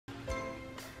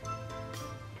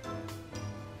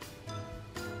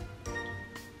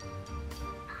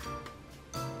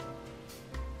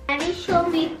Daddy showed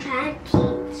me bad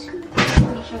teeth.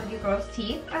 He showed you gross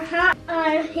teeth?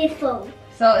 On his phone.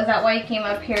 So is that why you came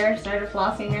up here and started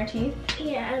flossing your teeth?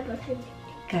 Yeah, I wasn't.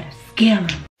 Gotta scam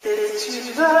him.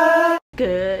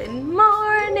 Good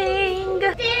morning.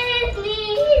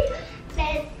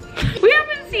 We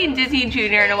haven't seen Disney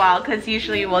Junior in a while because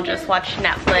usually we'll just watch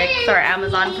Netflix or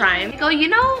Amazon Prime. Go, you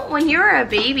know, when you were a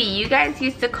baby, you guys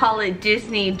used to call it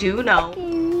Disney Juno.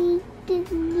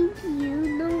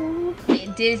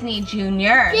 Disney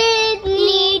Junior.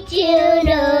 Disney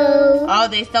Juno. Oh,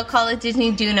 they still call it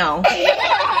Disney Juno.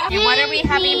 What are we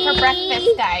having for breakfast,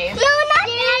 guys? No, not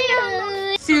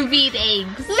Juno. Sous vide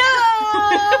eggs.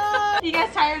 No. You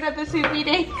guys tired of the sous vide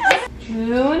eggs?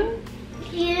 June?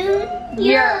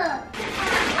 Yeah.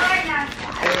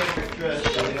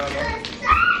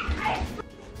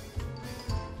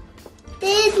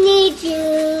 Disney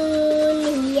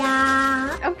Junior.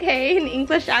 Okay, an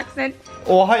English accent.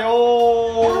 Ohio!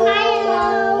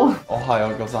 Ohio.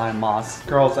 Ohio gozaimasu.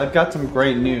 Girls, I've got some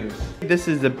great news. This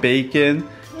is the bacon,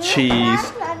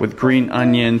 cheese, with green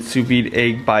onion, sous vide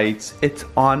egg bites. It's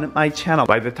on my channel.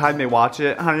 By the time they watch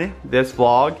it, honey, this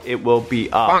vlog, it will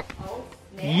be up.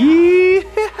 Yeah!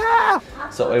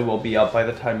 So it will be up by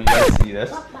the time you guys see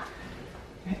this.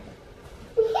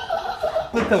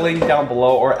 Click the link down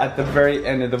below, or at the very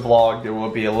end of the vlog there will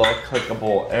be a little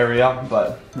clickable area,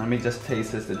 but let me just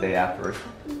taste this the day after.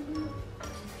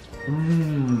 A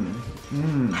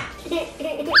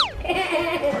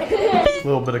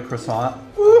little bit of croissant.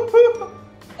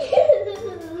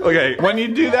 Okay, when you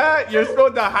do that, you're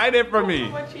supposed to hide it from me.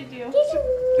 What you do?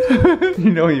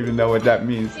 You don't even know what that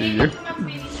means, do you?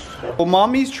 Well,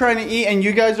 mommy's trying to eat and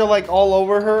you guys are like all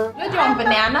over her. You want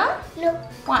banana? No.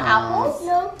 Want apples?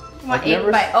 No. Want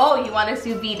egg bite? Oh, you want a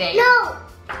sous vide egg? No.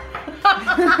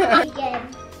 Again.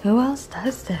 Who else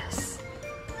does this?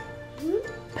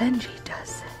 Benji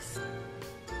does this.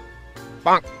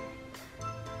 Bonk.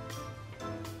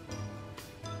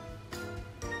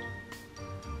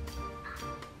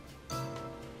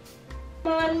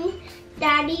 Mommy,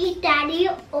 Daddy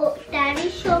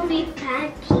showed me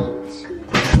bad teeth.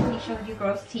 He showed you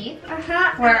gross teeth?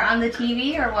 Where, on the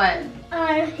TV or what?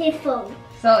 On his phone.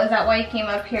 So is that why you came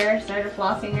up here and started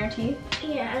flossing your teeth?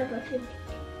 Yeah, I wasn't.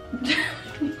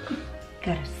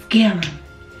 Gotta scam him.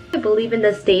 I believe in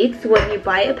the States, when you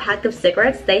buy a pack of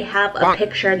cigarettes, they have a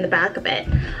picture in the back of it.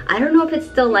 I don't know if it's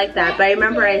still like that, but I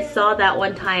remember I saw that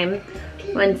one time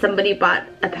when somebody bought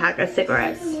a pack of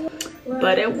cigarettes.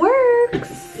 But it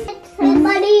works.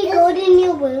 Somebody go in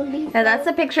your room. Now that's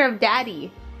a picture of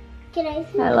Daddy. Can I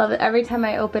see? I love it. Every time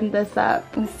I open this up,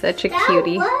 it's such a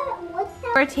cutie. What's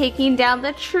that? We're taking down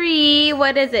the tree.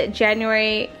 What is it,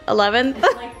 January 11th?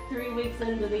 It's like 3 weeks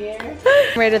into the year.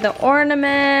 Rid of the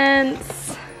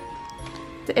ornaments.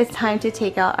 It's time to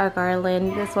take out our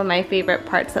garland. This is one of my favorite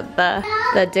parts of the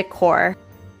decor.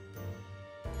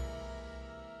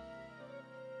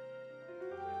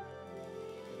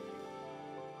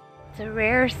 It's a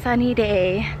rare sunny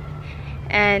day,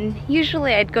 and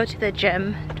usually I'd go to the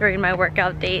gym during my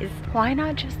workout days. Why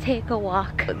not just take a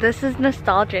walk? This is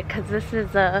nostalgic because this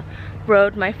is a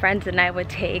road my friends and I would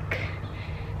take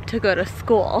to go to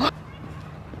school.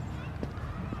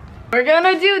 We're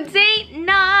gonna do date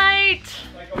night!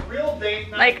 Like a real date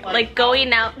night. Like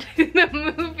going out to the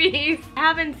movies. I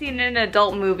haven't seen an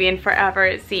adult movie in forever,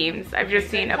 it seems. I've just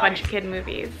seen a bunch of kid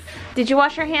movies. Did you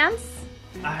wash your hands?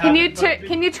 Can you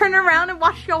turn around and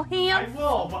wash your hands? I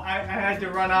will, but I had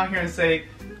to run out here and say,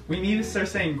 we need to start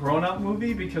saying grown-up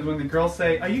movie, because when the girls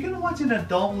say, are you gonna watch an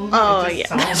adult movie? Oh, it just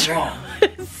sounds wrong.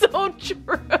 It's so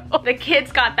true. The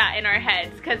kids got that in our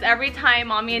heads, because every time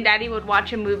mommy and daddy would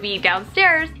watch a movie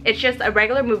downstairs, it's just a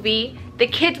regular movie. The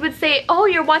kids would say, oh,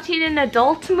 you're watching an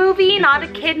adult movie, not a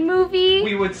kid movie?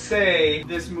 We would say,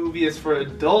 this movie is for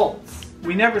adults.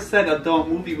 We never said adult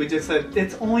movie, we just said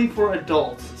it's only for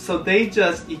adults. So they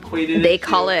just equated it. They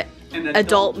call it an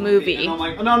adult movie. And I'm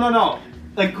like, no,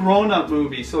 a grown-up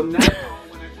movie. So now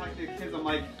when I talk to the kids, I'm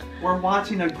like, we're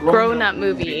watching a grown-up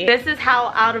movie. This is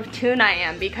how out of tune I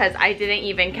am, because I didn't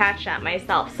even catch that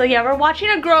myself. So yeah, we're watching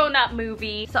a grown-up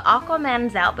movie. So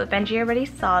Aquaman's out, but Benji already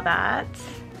saw that.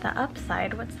 The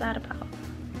upside, what's that about?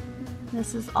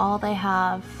 This is all they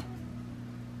have.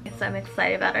 So I'm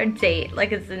excited about our date,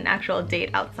 like it's an actual date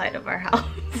outside of our house.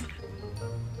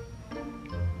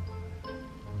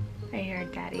 I hear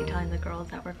Daddy telling the girls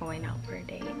that we're going out for a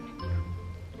date.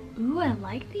 Ooh, I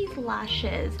like these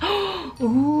lashes.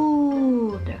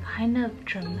 Ooh, they're kind of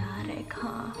dramatic,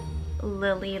 huh?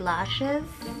 Lily Lashes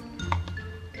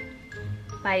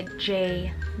by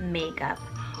J Makeup.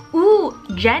 Ooh,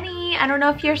 Jenny, I don't know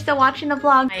if you're still watching the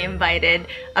vlog. I invited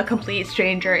a complete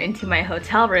stranger into my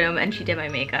hotel room and she did my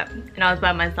makeup. And I was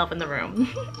by myself in the room.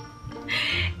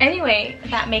 Anyway,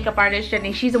 that makeup artist,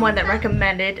 Jenny, she's the one that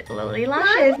recommended Lily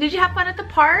Lashes. Did you have fun at the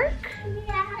park?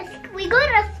 Yes, we go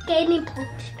to a skating park.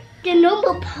 The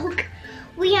normal park.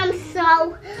 We Jenny's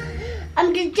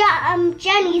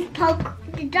park.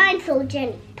 The dinosaur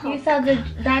Jenny's park. You saw the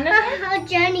dinosaur?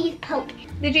 Jenny's park.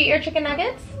 Did you eat your chicken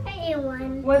nuggets? I ate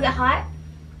one. Was it hot?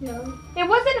 No. It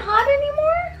wasn't hot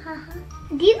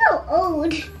anymore? These are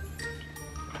old.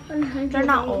 100 They're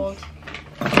not days. old.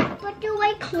 But they're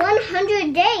like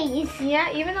 100 days.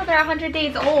 Yeah, even though they're 100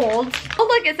 days old. Oh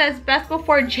look, it says best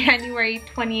before January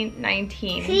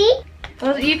 2019. See?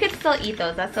 Those, you could still eat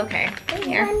those, that's okay.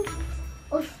 Here.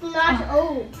 It's not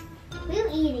old. We're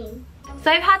eating. So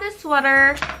I've had this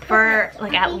sweater for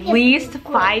like at least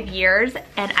 5 years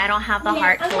and I don't have the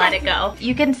heart to let it go.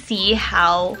 You can see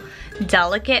how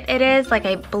delicate it is. Like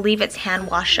I believe it's hand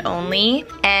wash only.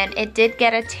 And it did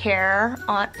get a tear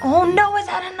on, oh no, is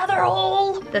that another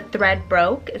hole? The thread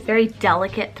broke. It's very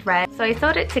delicate thread. So I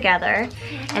sewed it together.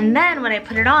 And then when I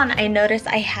put it on, I noticed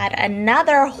I had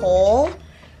another hole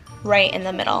right in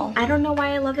the middle. I don't know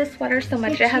why I love this sweater so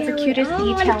much. It has the cutest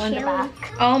detail in the back.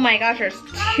 Oh my gosh, there's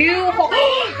 2 holes.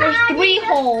 There's 3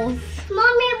 holes.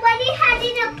 Mommy, Buddy had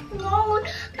it a prone.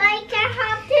 I can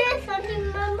have this. I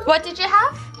remember. What did you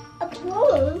have? A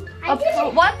prone.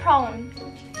 What prone?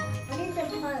 What is a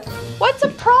prone? What's a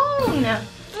prone?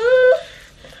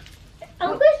 I'm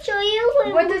going to show you.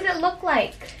 What does it look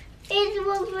like? It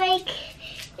looks like,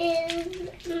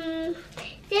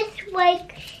 this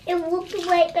like, it looks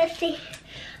like a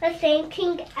same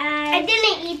thing as. I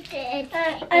didn't eat it.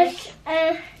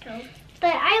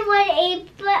 But I would eat,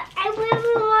 but I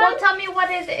wouldn't want. Well, tell me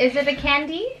what is it? Is it a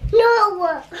candy?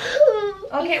 No.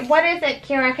 Okay, what is it,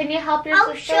 Keira? Can you help your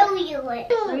I'll sister? show you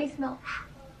it. Let me smell.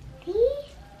 See?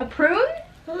 A prune?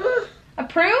 A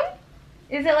prune?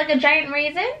 Is it like a giant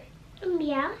raisin?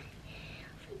 Yeah.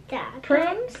 That.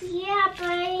 Prunes? Yeah,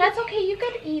 but. That's okay, you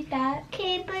could eat that.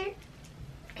 Okay, but.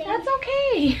 That's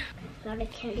okay. Not a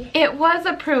candy. It was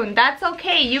a prune. That's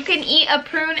okay. You can eat a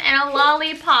prune and a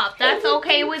lollipop. That's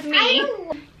okay with me.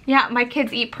 Yeah, my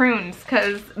kids eat prunes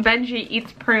because Benji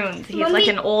eats prunes. He's Mommy, like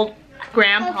an old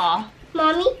grandpa.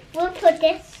 Mommy, we'll put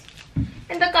this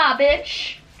In the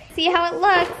garbage. See how it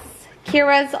looks.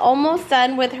 Keira's almost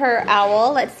done with her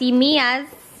owl. Let's see Mia's.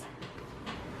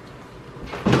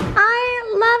 I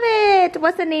love it.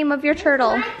 What's the name of your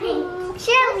turtle?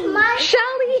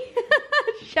 Shelly.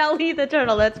 Shelly the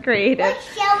turtle. That's creative.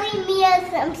 Shelly,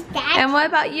 Mia's statue. And what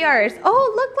about yours?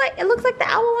 Oh, it looks like the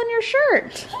owl on your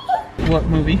shirt. What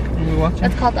movie are we watching?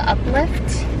 It's called The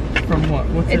Uplift. From what?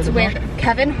 What's It's it with about?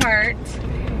 Kevin Hart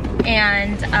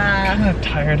and I'm kind of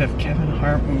tired of Kevin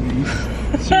Hart movies.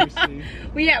 Seriously.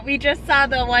 we just saw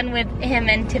the one with him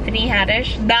and Tiffany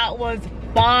Haddish. That was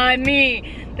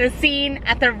funny. The scene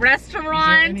at the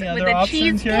restaurant with the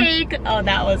cheesecake. Oh,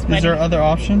 that was funny. Is there other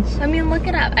options? Let me look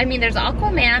it up. I mean, there's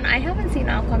Aquaman. I haven't seen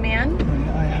Aquaman.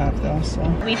 I have that also.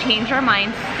 We changed our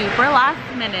minds super last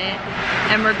minute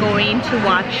and we're going to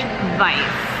watch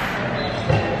Vice.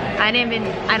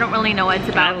 I don't really know what it's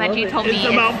about. Benji told me it's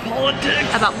about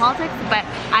politics. About politics, but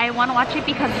I want to watch it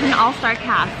because it's an all-star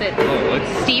cast.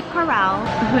 It's Steve Carell.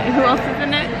 Who else is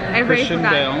in it? I already Christian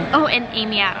forgot. Bale. Oh, and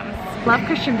Amy Adams. Love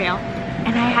Christian Bale.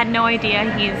 And I had no idea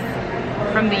he's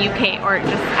from the UK or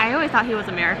just, I always thought he was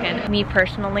American. Me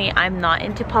personally, I'm not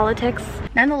into politics.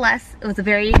 Nonetheless, it was a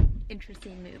very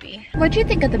interesting movie. What'd you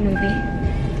think of the movie?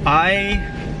 I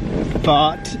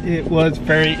thought it was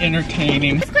very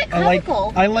entertaining. It's quite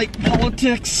comical. I like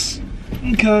politics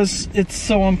because it's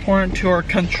so important to our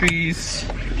country's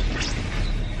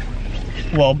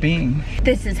well-being.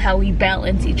 This is how we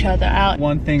balance each other out.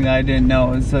 One thing that I didn't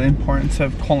know is the importance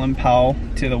of Colin Powell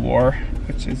to the war,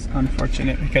 which is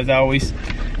unfortunate because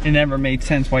it never made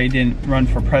sense why he didn't run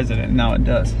for president. Now it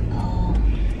does. Oh.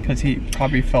 Because he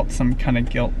probably felt some kind of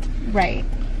guilt. Right.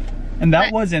 And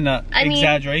that wasn't an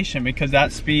exaggeration because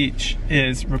that speech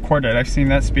is recorded. I've seen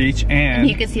that speech and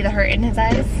you could see the hurt in his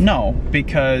eyes? No,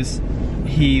 because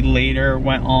he later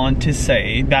went on to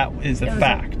say that is a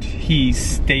fact. He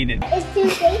stated. It's too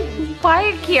baby.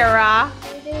 Quiet, Keira.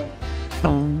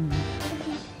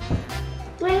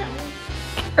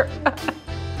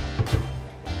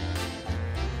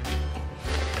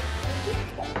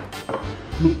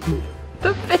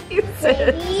 The faces.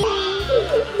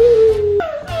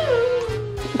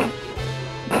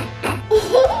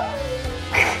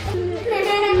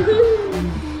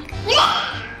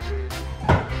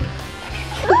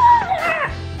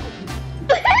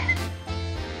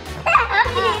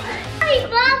 Hey,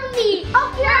 Bob. Mommy! Oh,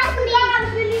 yeah, I forgot. I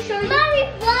was going to show you. Mommy,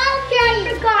 vlog! Yeah, I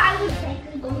forgot. I was like,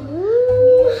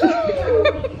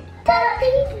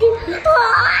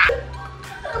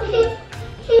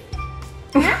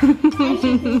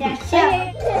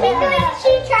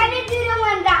 She's trying to do the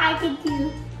one that I could do.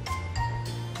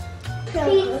 No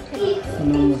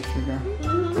more sugar.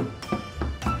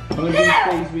 One of these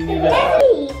things we need to...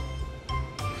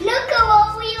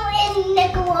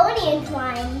 Nickelodeon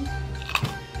slime.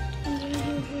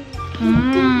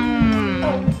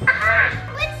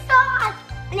 With sauce.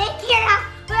 Miya Keira,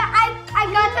 but I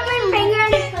got some in my finger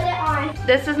and I put it on.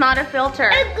 This is not a filter.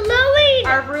 It's glowing.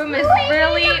 Our room is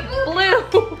really blue.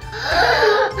 Glowing.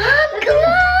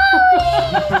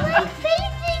 My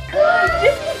face is glowing.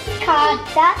 This is called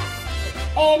ducks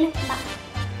and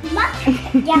muck.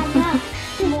 Yeah, muck.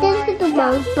 This is the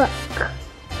wrong book.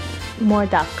 More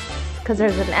ducks, because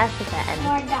there's an S at the end.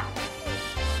 More ducks.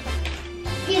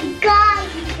 You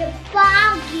goggy, you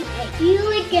foggy, you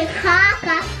with your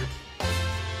caca.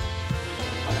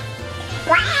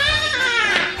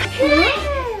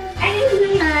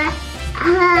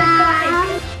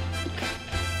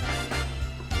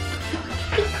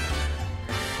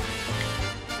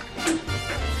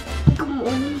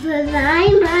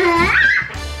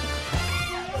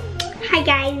 Hi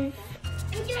guys.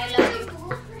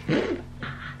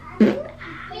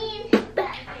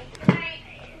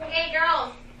 Hey girls,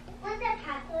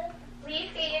 please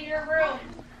stay in your room.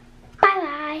 Bye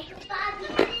bye.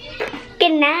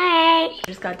 Good night. I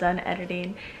just got done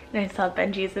editing and I saw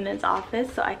Benji's in his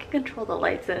office, so I can control the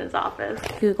lights in his office.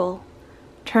 Google,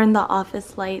 turn the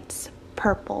office lights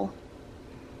purple.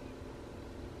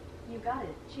 You got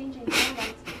it. Changing all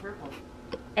lights to purple.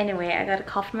 Anyway, I got a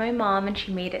call from my mom and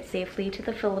she made it safely to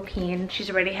the Philippines. She's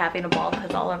already having a ball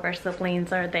because all of our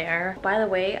siblings are there. By the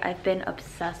way, I've been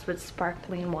obsessed with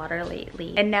sparkling water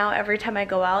lately. And now every time I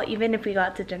go out, even if we go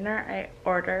out to dinner, I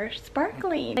order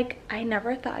sparkling. Like, I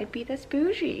never thought I'd be this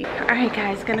bougie. Alright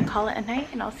guys, gonna call it a night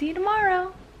and I'll see you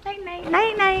tomorrow. Night night.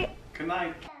 Night night. Good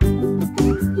night.